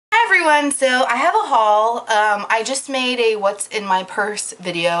Everyone, so I have a haul. I just made a what's in my purse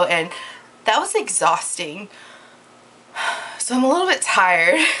video and that was exhausting. So I'm a little bit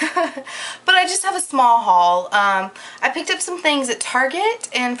tired, but I just have a small haul. I picked up some things at Target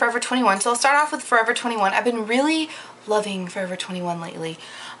and Forever 21. So I'll start off with Forever 21. I've been really loving Forever 21 lately.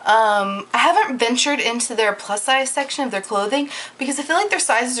 I haven't ventured into their plus size section of their clothing because I feel like their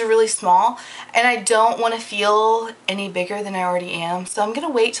sizes are really small and I don't want to feel any bigger than I already am. So I'm going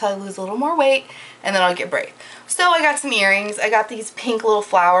to wait till I lose a little more weight and then I'll get brave. So I got some earrings. I got these pink little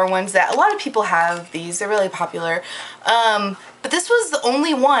flower ones that a lot of people have these. They're really popular. But this was the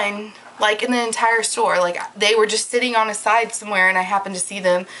only one like in the entire store. Like they were just sitting on a side somewhere and I happened to see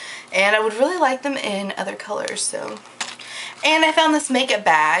them and I would really like them in other colors. So, and I found this makeup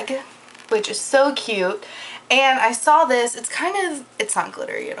bag which is so cute, and I saw this. It's not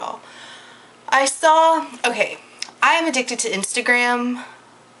glittery at all. Okay, I am addicted to Instagram.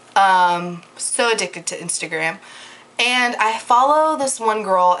 So addicted to Instagram. And I follow this one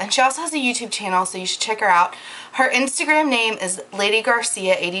girl, and she also has a YouTube channel, so you should check her out. Her Instagram name is Lady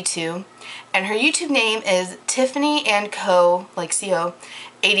Garcia 82, and her YouTube name is Tiffany and Co, like CO,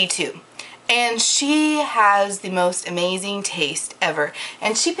 82. And she has the most amazing taste ever.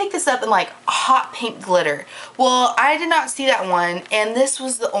 And she picked this up in like hot pink glitter. Well, I did not see that one, and this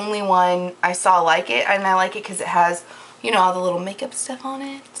was the only one I saw like it, and I like it because it has, you know, all the little makeup stuff on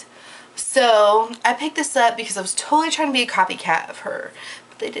it. So I picked this up because I was totally trying to be a copycat of her,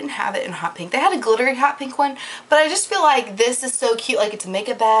 but they didn't have it in hot pink. They had a glittery hot pink one, but I just feel like this is so cute. Like it's a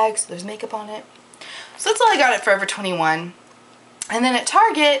makeup bag, so there's makeup on it. So that's all I got at Forever 21. And then at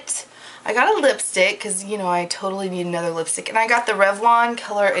Target, I got a lipstick because, you know, I totally need another lipstick. And I got the Revlon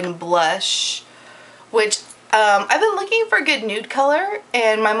Color in Blush, which I've been looking for a good nude color,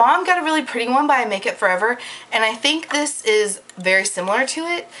 and my mom got a really pretty one by Makeup Forever, and I think this is very similar to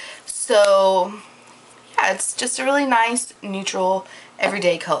it. So yeah, it's just a really nice, neutral,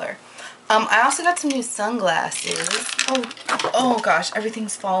 everyday color. I also got some new sunglasses. Oh gosh,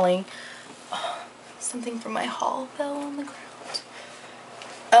 everything's falling. Oh, something from my haul fell on the ground.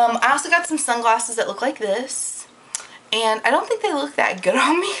 I also got some sunglasses that look like this, and I don't think they look that good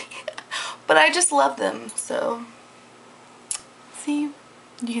on me, but I just love them. So see,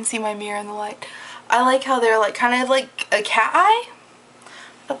 you can see my mirror in the light. I like how they're like kind of like a cat eye.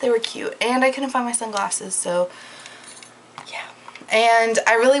 I thought they were cute, and I couldn't find my sunglasses, so yeah. And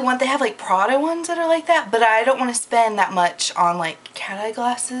I really want, they have like Prada ones that are like that, but I don't want to spend that much on like cat eye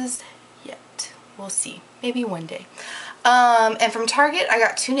glasses yet. We'll see, maybe one day. And from Target, I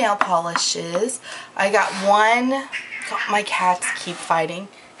got 2 nail polishes. I got one. God, my cats keep fighting.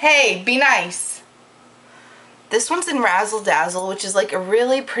 Hey, be nice. This one's in Razzle Dazzle, which is like a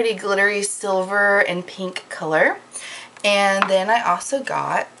really pretty glittery silver and pink color. And then I also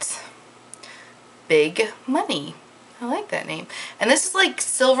got Big Money. I like that name. And this is like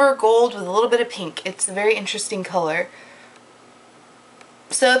silver gold with a little bit of pink. It's a very interesting color.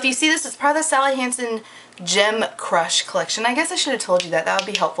 So if you see this, it's part of the Sally Hansen Gem Crush collection. I guess I should have told you that. That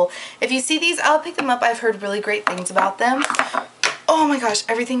would be helpful. If you see these, I'll pick them up. I've heard really great things about them. Oh my gosh,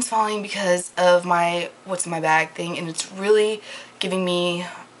 everything's falling because of my what's in my bag thing, and it's really giving me,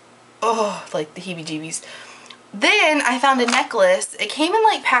 oh, like the heebie-jeebies. Then I found a necklace. It came in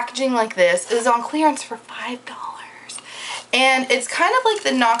like packaging like this. It was on clearance for $5. And it's kind of like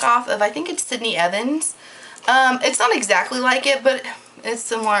the knockoff of, I think it's Sydney Evans. It's not exactly like it, but it's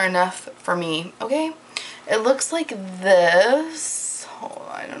similar enough for me, okay? It looks like this. Oh,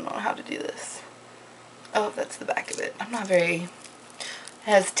 I don't know how to do this. Oh, that's the back of it. I'm not very, it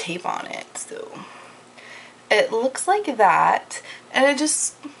has tape on it, so. It looks like that, and it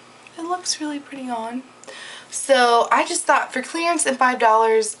looks really pretty on. So I just thought for clearance and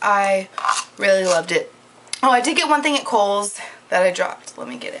 $5, I really loved it. Oh, I did get one thing at Kohl's that I dropped. Let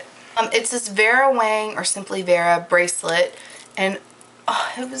me get it. It's this Vera Wang, or Simply Vera, bracelet, and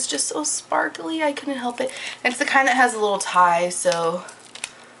oh, it was just so sparkly. I couldn't help it. And it's the kind that has a little tie, so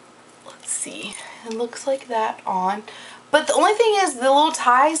let's see. It looks like that on. But the only thing is, the little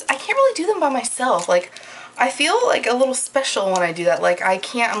ties, I can't really do them by myself. Like, I feel like a little special when I do that. Like, I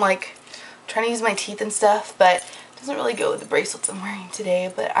can't, I'm like trying to use my teeth and stuff, but it doesn't really go with the bracelets I'm wearing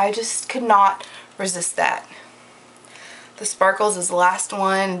today. But I just could not resist that. The sparkles is the last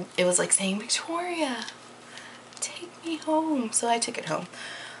one. It was like saying, Victoria, take me home. So I took it home.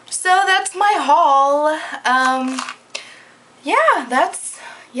 So that's my haul. Yeah, that's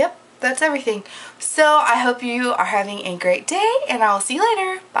everything. So I hope you are having a great day, and I will see you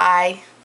later. Bye.